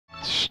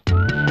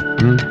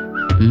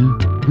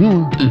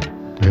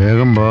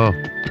വേഗം പോ.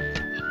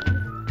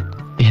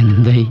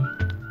 എന്തായി?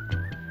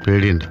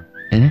 പേടിയുണ്ട?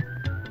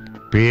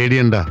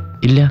 പേടിയുണ്ട?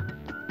 ഇല്ല.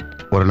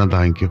 ഒരെണ്ണം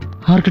താങ്ങിക്കോ.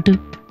 ആർക്കിട്ട്?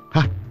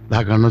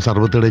 കണ്ണു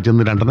സർവത്തോടെ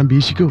ചെന്ന് രണ്ടെണ്ണം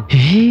വീശിക്കോ.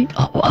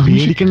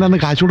 പേടിക്കണ്ടെന്ന്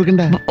കാശ്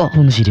കൊടുക്കണ്ട.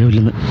 ഒന്നും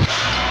ശരിയാവില്ലെന്ന്.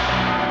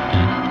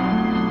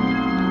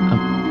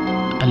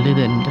 അല്ല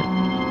ഇത് എന്റെ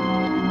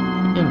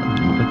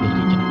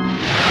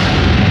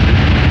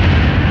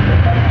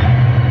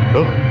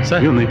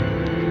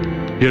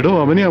എടോ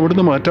അവനെ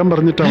അവിടുന്ന് മാറ്റാൻ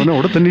പറഞ്ഞിട്ട് അവൻ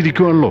അവിടെ തന്നെ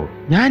ഇരിക്കുവാണല്ലോ.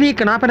 ഞാൻ ഈ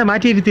കണാപ്പനെ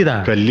മാറ്റിയിരുത്തിയതാ.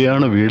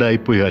 കല്യാണ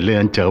വീടായിപ്പോയി അല്ലേ?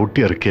 ഞാൻ ചവിട്ടി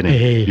ഇറക്കിയനെ.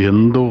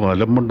 എന്തോ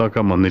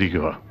അലമ്പുണ്ടാക്കാൻ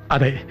വന്നിരിക്കുക.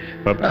 അതെ.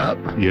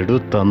 എടോ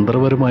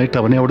തന്ത്രപരമായിട്ട്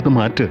അവനെ അവിടുന്ന്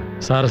മാറ്റ്.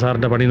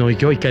 സാറിന്റെ പണി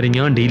നോക്കിയോ, ഇക്കാര്യം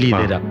ഞാൻ ഡീൽ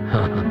ചെയ്ത് തരാം.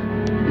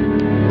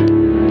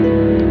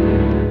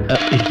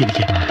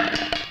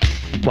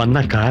 വന്ന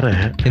കാറ്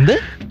എന്ത്?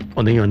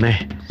 ഒന്നെങ്കിൽ വന്നേ.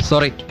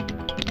 സോറി.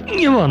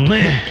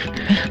 വന്നേ.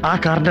 ആ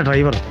കാറിന്റെ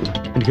ഡ്രൈവർ,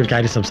 എനിക്കൊരു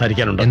കാര്യം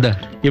സംസാരിക്കാനുണ്ട്. എന്താ?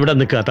 ഇവിടെ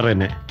നിൽക്കുക, അത്ര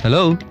തന്നെ.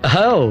 ഹലോ.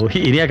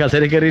 ഇനി ആ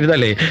കസേര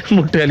കയറിയിരുന്നല്ലേ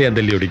മുട്ടുകാലി ഞാൻ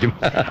തല്ലി ഓടിക്കും.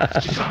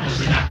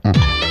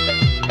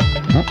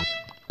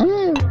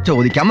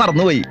 ചോദിക്കാൻ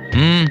മറന്നുപോയി.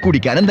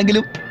 കുടിക്കാൻ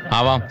എന്തെങ്കിലും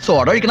ആവാം.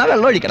 സോഡ ഒഴിക്കണ,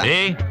 വെള്ളം ഒഴിക്കണം?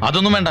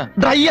 അതൊന്നും വേണ്ട.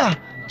 ഡ്രൈയാ?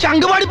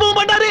 ചങ്കുപാടി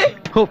പോകുമ്പോണ്ടേ.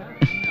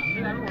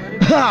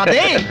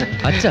 അതെ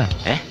അച്ഛാ,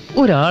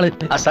 ഒരാള്.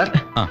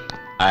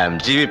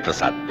 ജീവി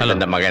പ്രസാദ്,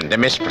 എന്റെ മകൻ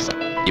രമേശ് പ്രസാദ്.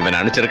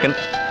 ഇവനാണ് ചെറുക്കൻ.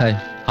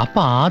 അപ്പൊ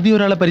ആദ്യം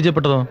ഒരാളെ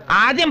പരിചയപ്പെട്ടതോ?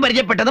 ആദ്യം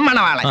പരിചയപ്പെട്ടത്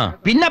മണവാളൻ,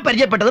 പിന്നെ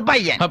പരിചയപ്പെട്ടത്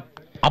പയ്യൻ.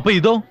 അപ്പൊ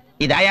ഇതോ?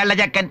 ഇതയാളുടെ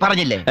ചക്കൻ.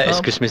 പറഞ്ഞില്ലേ?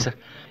 എക്സ്ക്യൂസ് മീ സർ,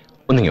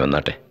 ഒന്നിങ്ങി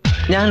വന്നാട്ടെ.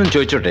 ഞാനും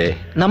ചോദിച്ചോട്ടെ,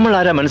 നമ്മൾ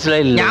ആരാ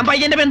മനസ്സിലായില്ല? ഞാൻ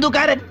പയ്യന്റെ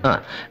ബന്ധുക്കാരൻ.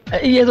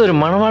 ഏതൊരു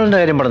മണവാളന്റെ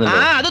കാര്യം പറഞ്ഞില്ല?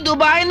 അത്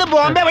ദുബായിന്ന്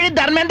ബോംബെ വഴി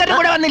ധർമ്മേന്ദ്രൻ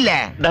കൂടെ വന്നില്ലേ?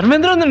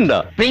 ധർമ്മേന്ദ്രൻ ഒന്നുണ്ടോ?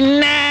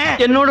 പിന്നെ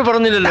എന്നോട്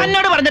പറഞ്ഞില്ലല്ലോ.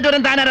 എന്നോട് പറഞ്ഞിട്ട്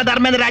വരും. താനാരാ?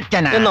 ധർമ്മേന്ദ്ര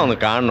അച്ഛനാ. എന്നാ ഒന്ന്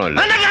കാണണമല്ലോ.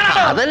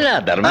 അതല്ല,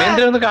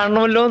 ധർമ്മേന്ദ്രൻ ഒന്ന്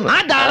കാണണമല്ലോ.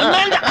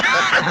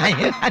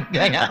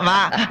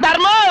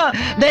 ധർമ്മോ,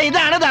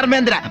 ഇതാണ്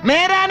ധർമ്മേന്ദ്ര.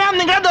 മേരാനാം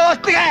നിങ്ങളുടെ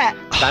ദോസ്ത്.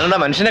 താനെന്താ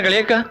മനുഷ്യനെ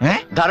കളിയേക്ക?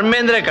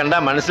 ധർമ്മേന്ദ്രനെ കണ്ടാ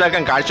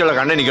മനസ്സിലാക്കാൻ കാഴ്ചയുള്ള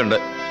കണ്ണെനിക്കുണ്ട്.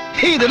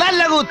 ഇത്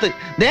നല്ല കൂത്ത്.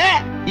 ദേ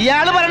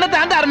ഇയാള് പറയണത്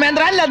താൻ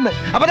ധർമ്മേന്ദ്ര അല്ലെന്ന്.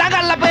 അപ്പൊ താൻ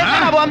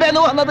കള്ളപ്പന്നിയാണോ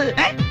ബോംബെന്ന് വന്നത്?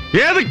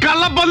 ഏത്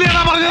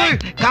കള്ളപ്പന്നിയാണോ പറഞ്ഞത്?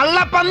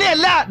 കള്ളപ്പന്നി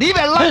അല്ല, നീ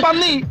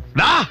വെള്ളപ്പന്നി.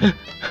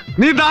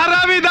 നീ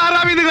ധാരാവി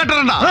ധാരാവി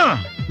കേട്ടിട്ടുണ്ടോ?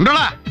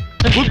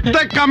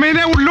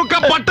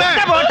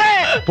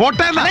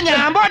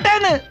 ഞാൻ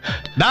പോട്ടേന്ന്.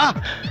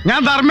 ഞാൻ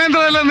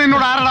ധർമ്മേന്ദ്രല്ലേ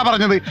നിന്നോട് ആരാടാ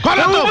പറഞ്ഞത്?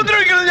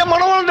 ഞാൻ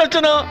മണവാളിന്റെ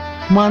അച്ഛനാ.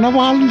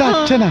 മണവാളിന്റെ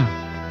അച്ഛനാ?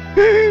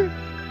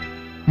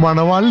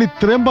 മണവാളിന്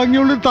ഇത്രയും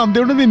ഭംഗിയുള്ള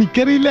തന്തയുണ്ടെന്ന്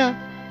എനിക്കറിയില്ല.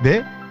 ദേ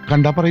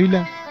കണ്ടാ പറയില്ല,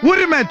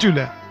 ഒരു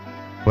മാച്ചുമില്ല.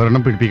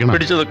 ഒരെണ്ണം പിടിപ്പിക്കണം.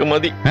 പിടിച്ചതൊക്കെ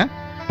മതി.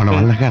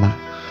 മണവാളിനെ കാണാ.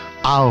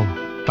 ആവോ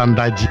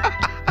തന്താജി.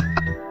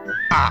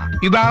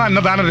 ഇതാണ്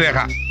അന്നദാന രേഖ.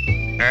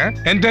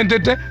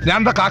 ഞാൻ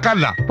എന്താ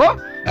കാക്കാല്ല.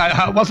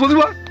 വസുതി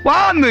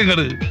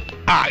വാങ്ങട്.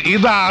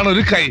 ഇതാണ്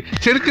ഒരു കൈ.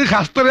 ശരിക്കും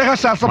ഹസ്തരേഖ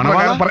ശാസ്ത്രം.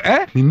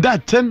 നിന്റെ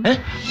അച്ഛൻ?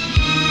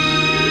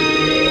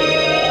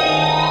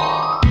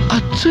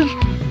 അച്ഛൻ?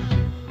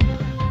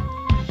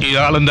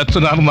 ഇയാളെന്റെ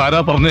അച്ഛനാണെന്ന്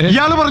ആരാ പറഞ്ഞേ?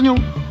 ഇയാള് പറഞ്ഞു.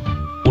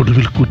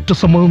 ഒടുവിൽ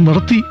കുറ്റസമ്മതം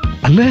നടത്തി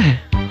അല്ലേ?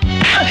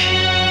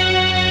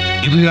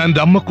 ഇത് ഞാൻ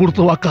എന്റെ അമ്മ കൊടുത്ത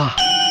വാക്കാ.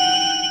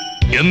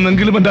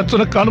 എന്നെങ്കിലും എന്റെ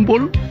അച്ഛനെ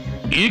കാണുമ്പോൾ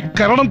ഈ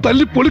കരണം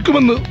തല്ലി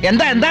പൊളിക്കുമെന്ന്.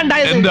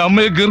 എന്റെ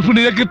അമ്മയെ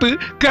ഗർഭിണിയാക്കിട്ട്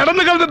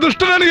കിടന്നു കളഞ്ഞ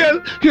ദുഷ്ടനാണ് ഞാൻ.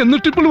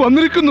 എന്നിട്ടിപ്പോൾ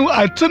വന്നിരിക്കുന്നു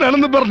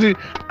അച്ഛനാണെന്ന് പറഞ്ഞ്.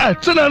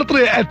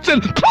 അച്ഛനാണത്രേ അച്ഛൻ.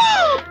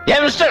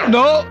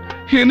 നോ,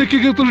 എനിക്ക്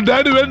ഇങ്ങനത്തൊരു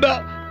ഡാഡി വേണ്ട.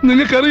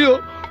 നിങ്ങൾക്കറിയോ,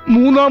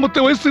 3-ാമത്തെ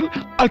വയസ്സിൽ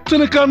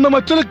അച്ഛനെ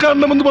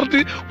കാണണം എന്ന് പറഞ്ഞ്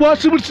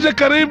വാശി പിടിച്ച്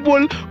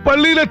കരയുമ്പോൾ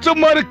പള്ളിയിൽ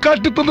അച്ഛന്മാരെ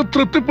കാട്ടിത്തന്ന്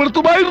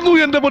തൃപ്തിപ്പെടുത്തുമായിരുന്നു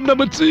എന്റെ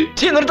പൊന്നമ്മച്ചി.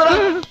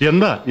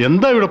 എന്താ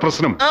എന്താ ഇവിടെ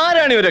പ്രശ്നം?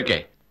 ആരാണ് ഇവരൊക്കെ?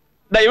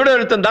 ഇവിടെ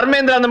ഒരുത്തൻ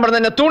ധർമ്മേന്ദ്ര എന്നും പറഞ്ഞ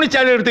എന്നെ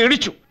തൂണിച്ചാടി എടുത്ത്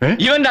ഇടിച്ചു.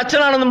 ഇവന്റെ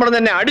അച്ഛനാണെന്നും പറഞ്ഞ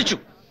എന്നെ അടിച്ചു.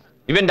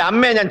 ഇവന്റെ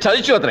അമ്മയെ ഞാൻ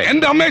ചതിച്ചു അത്രേ.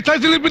 എന്റെ അമ്മയെ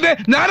ചതിച്ചില്ല പിന്നെ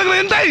ഞാനങ്ങനെ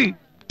എന്തായി?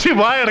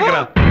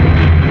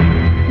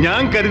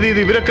 ഞാൻ കരുതിയത്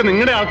ഇവരൊക്കെ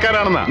നിങ്ങളുടെ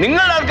ആൾക്കാരാണെന്നാ.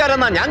 നിങ്ങളുടെ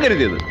ആൾക്കാരെന്നാ ഞാൻ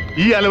കരുതിയത്.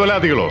 ഈ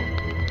അലവലാദികളോ,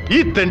 ഈ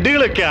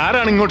തെണ്ടികളൊക്കെ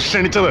ആരാണ് ഇങ്ങോട്ട്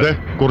ക്ഷണിച്ചത്?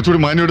 കുറച്ചുകൂടി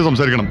മാന്യോട്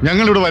സംസാരിക്കണം.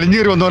 ഞങ്ങൾ ഇവിടെ വലിഞ്ഞു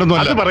കയറി വന്നവരൊന്നും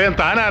അല്ല. പറയാൻ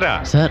താനാരാ?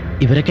 സാർ,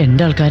 ഇവരൊക്കെ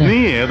എന്റെ ആൾക്കാരാ. നീ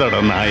ഏതാടാ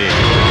നായേ?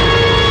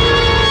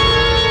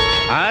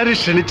 ആര്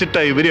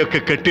ക്ഷണിച്ചിട്ടാ ഇവരെയൊക്കെ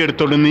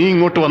കെട്ടിയെടുത്തോണ്ട് നീ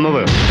ഇങ്ങോട്ട്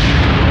വന്നത്?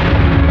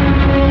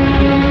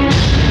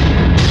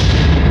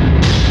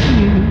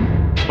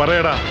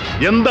 പറയടാ,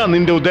 എന്താ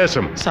നിന്റെ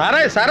ഉദ്ദേശം?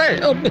 സാറേ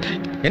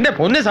എന്റെ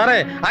പൊന്ന് സാറേ,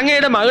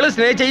 അങ്ങയുടെ മകള്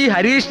സ്നേഹിച്ച ഈ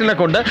ഹരീഷിനെ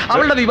കൊണ്ട്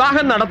അവളുടെ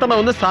വിവാഹം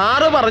നടത്തണമെന്ന്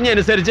സാറ്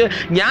പറഞ്ഞനുസരിച്ച്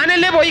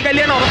ഞാനല്ലേ പോയി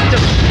കല്യാണം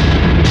ഉറപ്പിച്ചത്.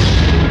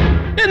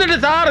 എന്നിട്ട്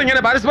സാർ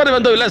ഇങ്ങനെ പരസ്പര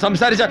ബന്ധമില്ല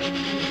സംസാരിച്ച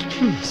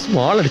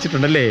സ്മോൾ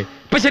അടിച്ചിട്ടുണ്ടല്ലേ?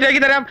 ഇപ്പൊ ശരിയാക്കി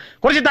തരാം.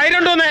 കുറച്ച് ധൈര്യം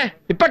ഉണ്ടോന്നേ.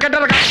 ഇപ്പൊ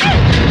കെട്ടിറക്കാം.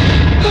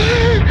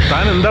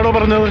 താൻ എന്താണോ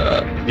പറഞ്ഞത്?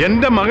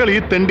 എന്റെ മകൾ ഈ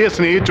തെണ്ടിയെ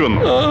സ്നേഹിച്ചു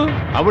വന്നു.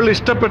 അവൾ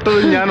ഇഷ്ടപ്പെട്ടത്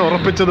ഞാൻ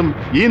ഉറപ്പിച്ചതും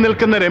ഈ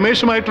നിൽക്കുന്ന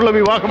രമേശുമായിട്ടുള്ള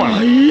വിവാഹമാണ്.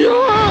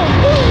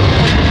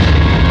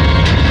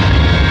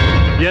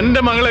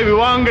 എന്റെ മകളെ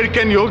വിവാഹം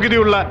കഴിക്കാൻ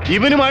യോഗ്യതയുള്ള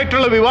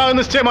ഇവനുമായിട്ടുള്ള വിവാഹ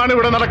നിശ്ചയമാണ്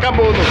ഇവിടെ നടക്കാൻ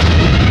പോകുന്നത്.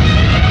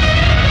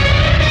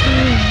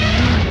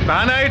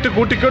 താനായിട്ട്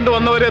കൂട്ടിക്കൊണ്ട്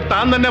വന്നവരെ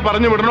താൻ തന്നെ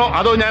പറഞ്ഞു വിടണോ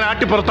അതോ ഞാൻ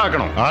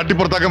ആട്ടിപ്പുറത്താക്കണോ?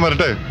 ആട്ടിപ്പുറത്താക്കാൻ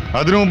വരട്ടെ.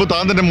 അതിനു മുമ്പ്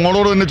താൻ തന്റെ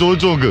മോളോട് തന്നെ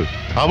ചോദിച്ചു നോക്ക്.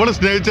 അവള്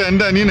സ്നേഹിച്ച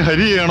എന്റെ അനിയൻ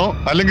ഹരിയാണോ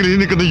അല്ലെങ്കിൽ ഈ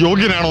നിൽക്കുന്ന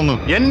യോഗ്യനാണോ എന്ന്.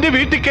 എന്റെ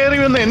വീട്ടിൽ കയറി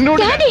വന്ന്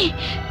എന്നോട്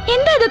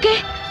എന്താ ഇതൊക്കെ?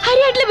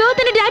 ഹരിയായിട്ടുള്ള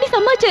വിവാഹത്തിന് ഡാഡി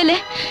സമ്മതിച്ചല്ലേ?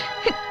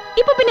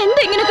 ഇപ്പൊ പിന്നെ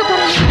എന്താ ഇങ്ങനെയൊക്കെ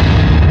പറയാ?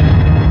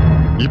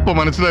 ഇപ്പൊ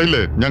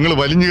മനസ്സിലായില്ലേ ഞങ്ങൾ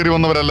വലിഞ്ഞു കയറി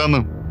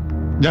വന്നവരല്ലാന്ന്.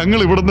 ഞങ്ങൾ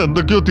ഇവിടുന്ന്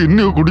എന്തൊക്കെയോ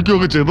തിന്നുകയോ കുടിക്കുകയോ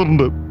ഒക്കെ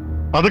ചെയ്തിട്ടുണ്ട്.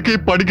 അതൊക്കെ ഈ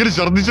പടിക്കല്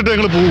ഛർദ്ദിച്ചിട്ട്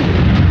ഞങ്ങൾ പോകും.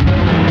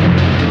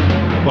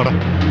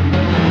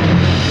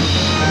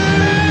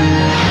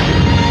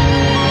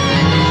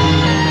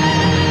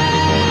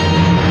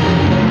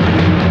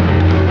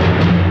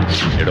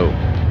 എടോ,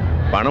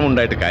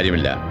 പണമുണ്ടായിട്ട്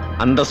കാര്യമില്ല,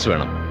 അന്തസ്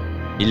വേണം.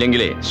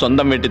 ഇല്ലെങ്കിലേ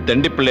സ്വന്തം വീട്ടിൽ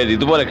തെണ്ടിപ്പിള്ളേർ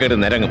ഇതുപോലെ കയറി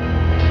നിരങ്ങും.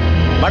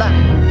 വാടാ.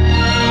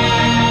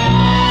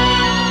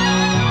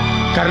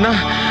 കരുണ,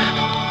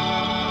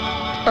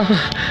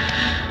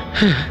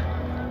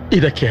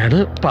 ഇതൊക്കെയാണ്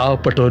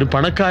പാവപ്പെട്ടവരും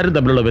പണക്കാരും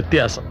തമ്മിലുള്ള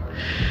വ്യത്യാസം.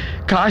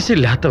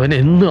 കാശില്ലാത്തവൻ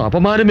എന്നും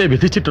അപമാനമേ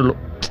വിധിച്ചിട്ടുള്ളൂ.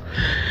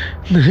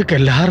 നിങ്ങൾക്ക്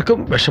എല്ലാവർക്കും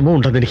വിഷമം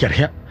ഉണ്ടെന്ന്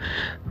എനിക്കറിയാം.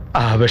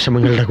 ആ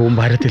വിഷമങ്ങളുടെ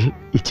കൂമ്പാരത്തിൽ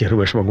ഈ ചെറു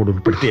വിഷമം കൂടി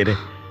ഉൾപ്പെടുത്തിയേരെ.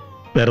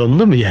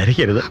 വേറൊന്നും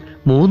വിചാരിക്കരുത്.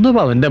 3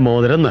 പവന്റെ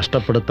മോതിരം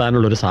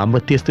നഷ്ടപ്പെടുത്താനുള്ളൊരു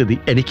സാമ്പത്തിക സ്ഥിതി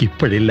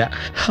എനിക്കിപ്പോഴില്ല.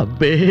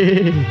 അബ്ബേ,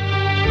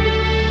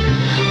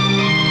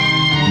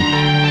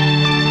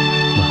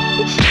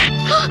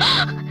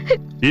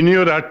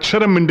 ഇനിയൊരു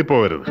അക്ഷരം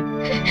മിണ്ടിപ്പോവരുത്.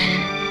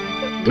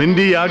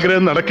 നിന്റെ ഈ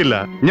ആഗ്രഹം നടക്കില്ല.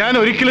 ഞാൻ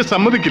ഒരിക്കലും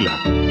സമ്മതിക്കില്ല.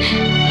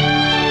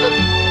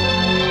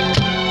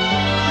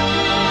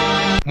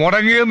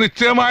 മുടങ്ങിയ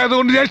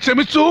നിശ്ചയമായതുകൊണ്ട് ഞാൻ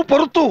ക്ഷമിച്ചു,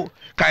 പൊറുത്തു.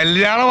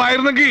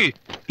 കല്യാണമായിരുന്നെങ്കിൽ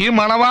ഈ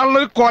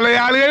മണവാളിനൊരു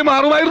കൊലയാളിയായി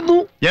മാറുമായിരുന്നു.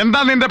 എന്താ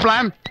നിന്റെ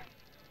പ്ലാൻ?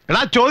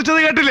 എടാ, ചോദിച്ചത്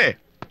കേട്ടില്ലേ?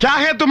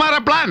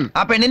 പ്ലാൻ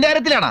ആ പെണ്ണിന്റെ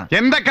കാര്യത്തിലാണോ?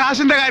 എന്റെ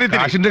കാശിന്റെ കാര്യത്തിൽ?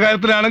 കാശിന്റെ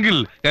കാര്യത്തിലാണെങ്കിൽ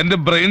എന്റെ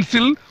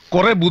ബ്രെയിൻസിൽ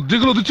കുറെ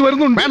ബുദ്ധികൾ ഉദിച്ചു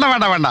വരുന്നുണ്ട്. വേണ്ട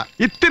വേണ്ട വേണ്ട,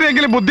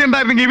 ഇത്തിരിയെങ്കിലും ബുദ്ധി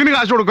ഉണ്ടായിരുന്നെങ്കിൽ ഇവന്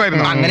കാശ്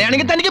കൊടുക്കുമായിരുന്നു.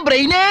 അങ്ങനെയാണെങ്കിൽ തനിക്ക്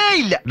ബ്രെയിനേ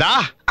ഇല്ല.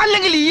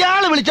 അല്ലെങ്കിൽ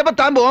ഇയാള് വിളിച്ചപ്പോ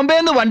താൻ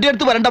ബോംബെന്ന് വണ്ടി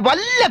എടുത്ത് വരേണ്ട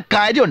വല്ല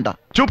കാര്യമുണ്ടോ?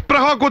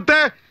 ചുപ്രഹോ കുത്ത്.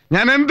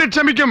 ഞാൻ എന്ത്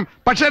ക്ഷമിക്കും,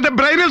 പക്ഷെ എന്റെ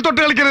ബ്രെയിനിൽ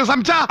തൊട്ട് കളിക്കരുത്.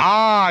 സംസാ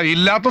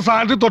ഇല്ലാത്ത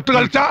സാധനത്തിൽ തൊട്ട്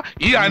കളിച്ച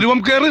ഈ അനുപം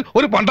കേറ്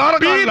ഒരു പണ്ടാറ.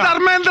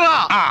 ധർമ്മേന്ദ്ര,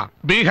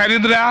 ബി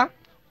ഹരീന്ദ്ര,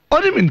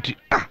 ഒരു മിനിറ്റ്.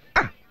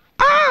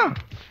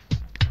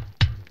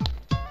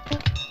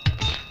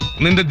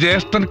 നിന്റെ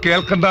ജ്യേഷ്ഠൻ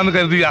കേൾക്കണ്ടെന്ന്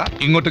കരുതിയ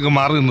ഇങ്ങോട്ടേക്ക്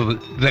മാറി നിന്നത്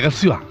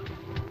രഹസ്യമാ.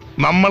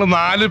 നമ്മൾ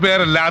 4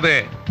 പേരല്ലാതെ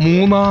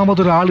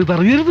മൂന്നാമതൊരാൾ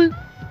ഇതറിയരുത്.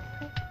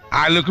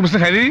 ആലോചിക്കും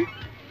മിസ്റ്റർ ഹരി,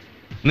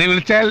 നീ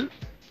വിളിച്ചാൽ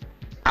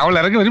അവൾ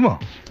ഇറങ്ങി വരുമോ?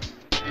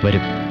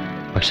 വരും,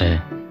 പക്ഷേ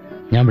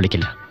ഞാൻ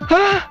വിളിക്കില്ല.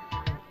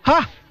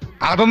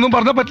 അതൊന്നും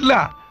പറഞ്ഞ പറ്റില്ല.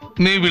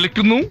 നീ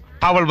വിളിക്കുന്നു,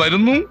 അവൾ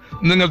വരുന്നു,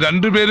 നിങ്ങൾ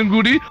 2 പേരും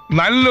കൂടി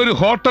നല്ലൊരു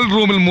ഹോട്ടൽ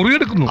റൂമിൽ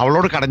മുറിയെടുക്കുന്നു.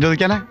 അവളോട് കടം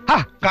ചോദിക്കാനാ?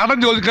 കടം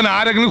ചോദിക്കാൻ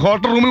ആരെങ്കിലും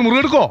ഹോട്ടൽ റൂമിൽ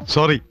മുറിയെടുക്കോ?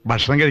 സോറി,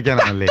 ഭക്ഷണം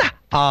കഴിക്കാനല്ലേ.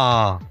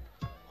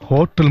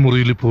 ഹോട്ടൽ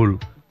മുറിയിൽ ഇപ്പോൾ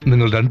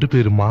നിങ്ങൾ 2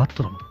 പേര്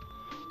മാത്രം.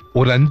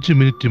 ഒരു 5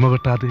 മിനിറ്റ്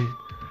ഇമവെട്ടാതെ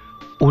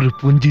ഒരു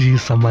പുഞ്ചിരി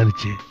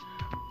സമ്മാനിച്ച്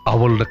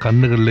അവളുടെ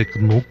കണ്ണുകളിലേക്ക്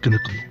നോക്കി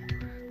നിൽക്കുന്നു.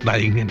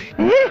 ഇങ്ങനെ.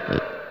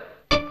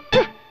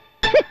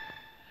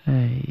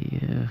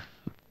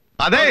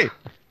 അതെ,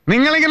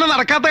 നിങ്ങളിങ്ങനെ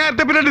നടക്കാത്ത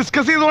കാര്യത്തെ പിന്നെ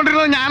ഡിസ്കസ്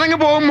ചെയ്തുകൊണ്ടിരുന്നത് ഞാനങ്ങ്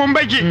പോകും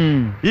മുംബൈക്ക്.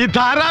 ഈ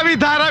ധാരാവി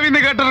എന്ന്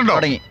കേട്ടിട്ടുണ്ടോ?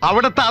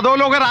 അവിടുത്തെ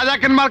അധോലോക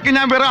രാജാക്കന്മാർക്ക്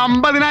ഞാൻ വെറും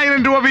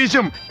 50,000 രൂപ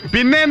വീശും.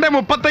 പിന്നെ എന്റെ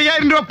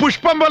 35,000 രൂപ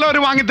പുഷ്പം പോലെ അവർ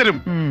വാങ്ങിത്തരും.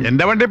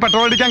 എന്റെ വണ്ടി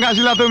പെട്രോൾ അടിക്കാൻ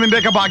കാശില്ലാത്തത്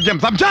നിന്റെയൊക്കെ ഭാഗ്യം.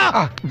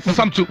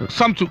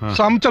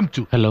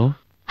 ഹലോ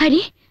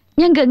ഹരി,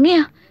 ഞാൻ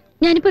ഗംഗയാ.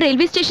 ഞാനിപ്പോ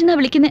റെയിൽവേ സ്റ്റേഷനാ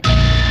വിളിക്കുന്നത്.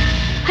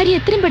 ഹരി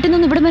എത്രയും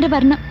പെട്ടെന്ന് ഇവിടെ വരെ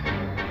വരണം.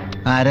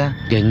 ആരാ?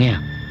 ഗംഗയാ.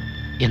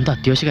 എന്താ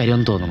അത്യാവശ്യ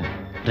കാര്യമെന്ന് തോന്നുന്നു.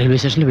 റെയിൽവേ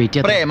സ്റ്റേഷനിൽ വെയിറ്റ്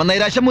ചെയ്യാം.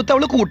 പ്രേമനൈരാശ്യം മുത്ത്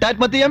അവള്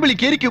കൂട്ടാത്മഹത്യ ചെയ്യാൻ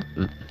വിളിക്കായിരിക്കും.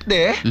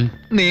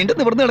 നീണ്ടു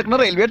നിവർന്ന് കിടക്കുന്ന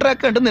റെയിൽവേ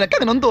ട്രാക്ക് കണ്ട് നിനക്ക്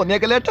അങ്ങനെ ഒന്നും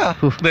തോന്നിയേക്കല്ലേട്ടാ?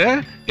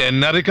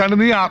 എന്നെ അറിയിക്കാണ്ട്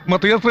നീ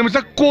ആത്മഹത്യ ശ്രമിച്ച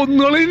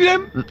കൊന്നുകളി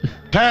ഞാൻ.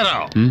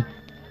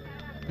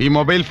 ഈ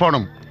മൊബൈൽ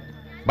ഫോണും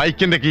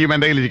ബൈക്കിന്റെ കീയും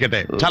എന്റെ കയ്യിൽ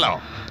ഇരിക്കട്ടെ. ചലോ,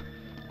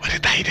 ഒരു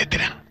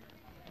ധൈര്യത്തിനാ.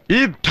 ഈ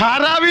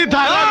ധാരാവി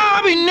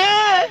പിന്നെ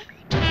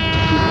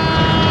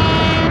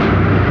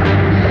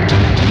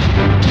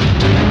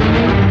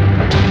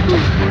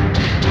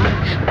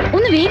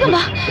ഒന്ന് വേഗം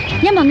വാ.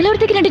 ഞാൻ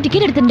മംഗളൂരത്തേക്ക് 2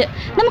 ടിക്കറ്റ് എടുത്തിട്ടുണ്ട്.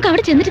 നമുക്ക്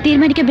അവിടെ ചെന്നിട്ട്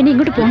തീരുമാനിക്കാം പിന്നെ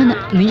ഇങ്ങോട്ട് പോണെന്ന്.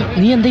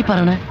 നീ എന്തായി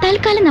പറയണേ?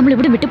 തൽക്കാലം നമ്മൾ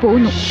ഇവിടെ വിട്ടു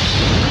പോകുന്നു.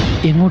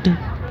 എങ്ങോട്ട്?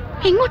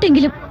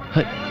 എങ്ങോട്ടെങ്കിലും,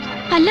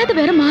 അല്ലാതെ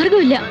വേറെ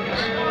മാർഗമില്ല.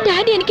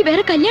 ഡാഡി എനിക്ക്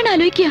വേറെ കല്യാണം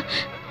ആലോചിക്കുക.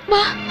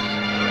 വാ.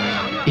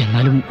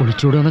 എന്നാലും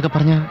ഒളിച്ചോടുന്നൊക്കെ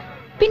പറഞ്ഞ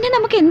പിന്നെ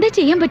നമുക്ക് എന്താ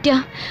ചെയ്യാൻ പറ്റുക?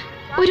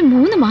 ഒരു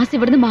 3 മാസം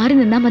ഇവിടുന്ന് മാറി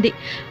നിന്നാ മതി.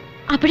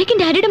 അപ്പോഴേക്കും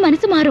ഡാഡിയുടെ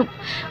മനസ്സ് മാറും.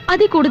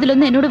 അതിൽ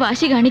കൂടുതലൊന്നും എന്നോട്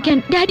വാശി കാണിക്കാൻ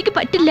ഡാഡിക്ക്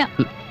പറ്റില്ല.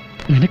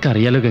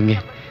 നിനക്കറിയാലോ ഗംഗെ,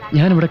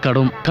 ഞാനിവിടെ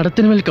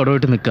കടത്തിന് മേൽ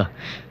കടമായിട്ട് നിൽക്കുക.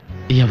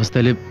 ഈ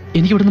അവസ്ഥയിൽ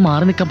എനിക്ക് ഇവിടുന്ന്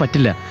മാറി നിൽക്കാൻ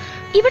പറ്റില്ല.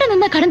 ഇവിടെ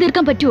നിന്നാ കടം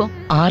തീർക്കാൻ പറ്റുമോ?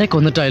 ആരെ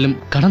കൊന്നിട്ടായാലും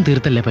കടം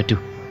തീർത്തല്ലേ പറ്റൂ.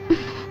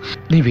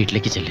 നീ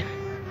വീട്ടിലേക്ക് ചെല്ല്.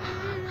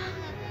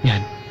 ഞാൻ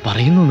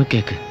പറയുന്നു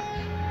കേക്ക്.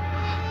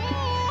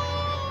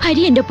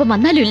 ഹരി എന്റെ ഒപ്പം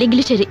വന്നാലും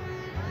ഇല്ലെങ്കിലും ശരി,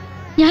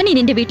 ഞാൻ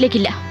ഇനി എന്റെ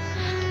വീട്ടിലേക്കില്ല.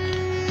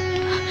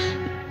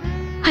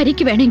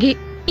 ഹരിക്ക് വേണമെങ്കിൽ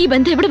ഈ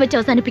ബന്ധം ഇവിടെ വെച്ച്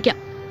അവസാനിപ്പിക്കാം.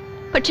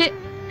 പക്ഷെ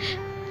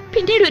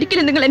പിന്നീട്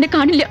ഒരിക്കലും നിങ്ങൾ എന്നെ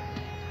കാണില്ല.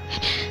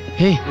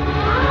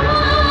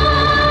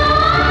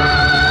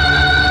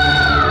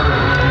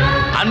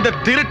 அந்த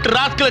திருட்டு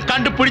ராஸ்கலை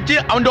கண்டுபிடிச்சு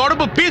அவன்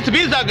உடம்பு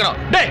பீஸ் ஆக்கணும்.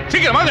 டேய்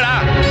சீக்கிரம் வாங்கடா.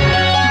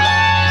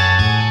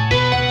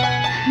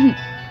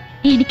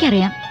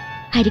 എനിക്കറിയാം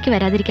ഹരിക്ക്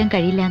വരാതിരിക്കാൻ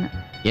കഴിയില്ലെന്ന്.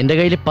 എന്റെ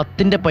കയ്യിൽ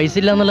 10ന്റെ പൈസ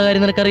ഇല്ല എന്നുള്ള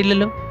കാര്യം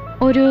നിനക്കറിയില്ലല്ലോ.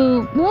 ഒരു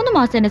 3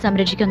 മാസം എന്നെ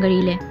സംരക്ഷിക്കാൻ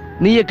കഴിയില്ലേ?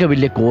 നീയൊക്കെ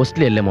വലിയ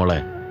കോസ്റ്റ്ലി അല്ലേ മോളെ.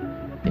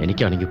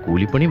 എനിക്കാണെങ്കിൽ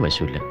കൂലിപ്പണിയും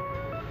വശമില്ല.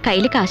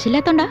 കയ്യില്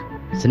കാശില്ലാത്തോണ്ടാ?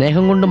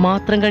 സ്നേഹം കൊണ്ട്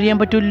മാത്രം കഴിയാൻ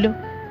പറ്റൂല്ലോ.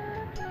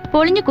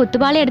 പൊളിഞ്ഞു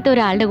കുത്തുപാള എടുത്ത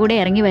ഒരാളുടെ കൂടെ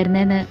ഇറങ്ങി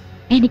വരുന്നതെന്ന്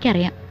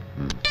എനിക്കറിയാം.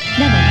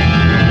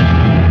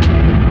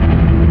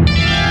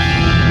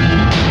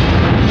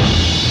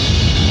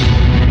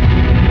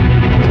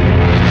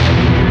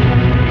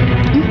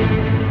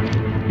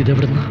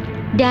 ഇതെവിടുന്നാ?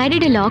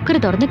 ഡാഡിയുടെ ലോക്കർ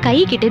തുറന്ന് കൈ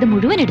കിട്ടിയത്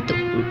മുഴുവൻ എടുത്തു.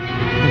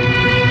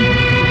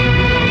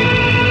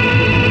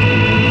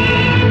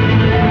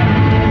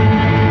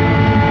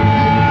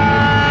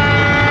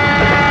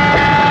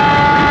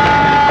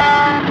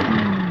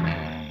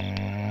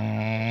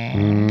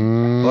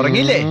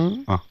 ഉറങ്ങിയില്ലേ?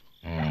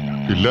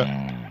 ഇല്ല,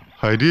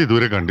 ഹരി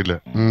ഇതുവരെ കണ്ടില്ല.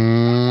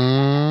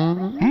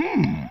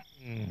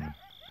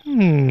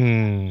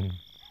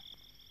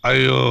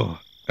 അയ്യോ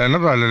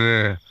എന്നതല്ലേ,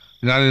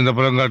 ഞാൻ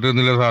ഇന്നപ്പുറം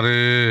കാട്ടുന്നില്ല സാറേ.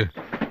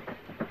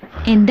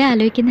 എന്താ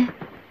ആലോചിക്കുന്നേ?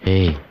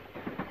 ഏയ്,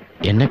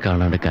 എന്നെ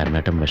കാണാണ്ട്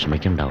കരുണേട്ടൻ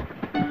വിഷമിക്കുണ്ടാവും.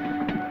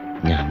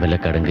 ഞാൻ വല്ല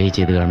കടുങ്കൈ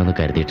ചെയ്ത് കാണുമെന്ന്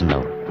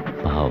കരുതിയിട്ടുണ്ടാവും.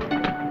 പാവം.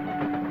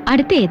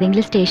 അടുത്ത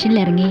ഏതെങ്കിലും സ്റ്റേഷനിൽ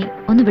ഇറങ്ങി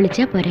ഒന്ന്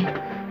വിളിച്ചാ പോരെ?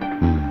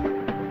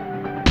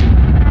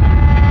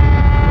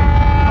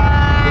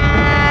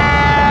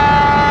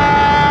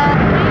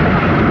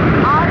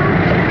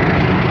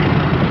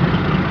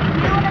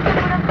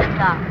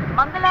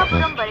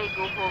 ಮಂಗಲಾಪುರಂ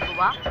ವರೆಗೂ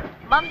ಹೋಗುವ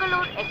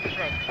ಮಂಗಳೂರು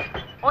ಎಕ್ಸ್‌ಪ್ರೆಸ್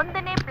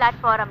 1ನೇ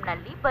ಪ್ಲಾಟ್‌ಫಾರಂ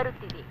ನಲ್ಲಿ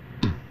ಬರುತ್ತಿದೆ.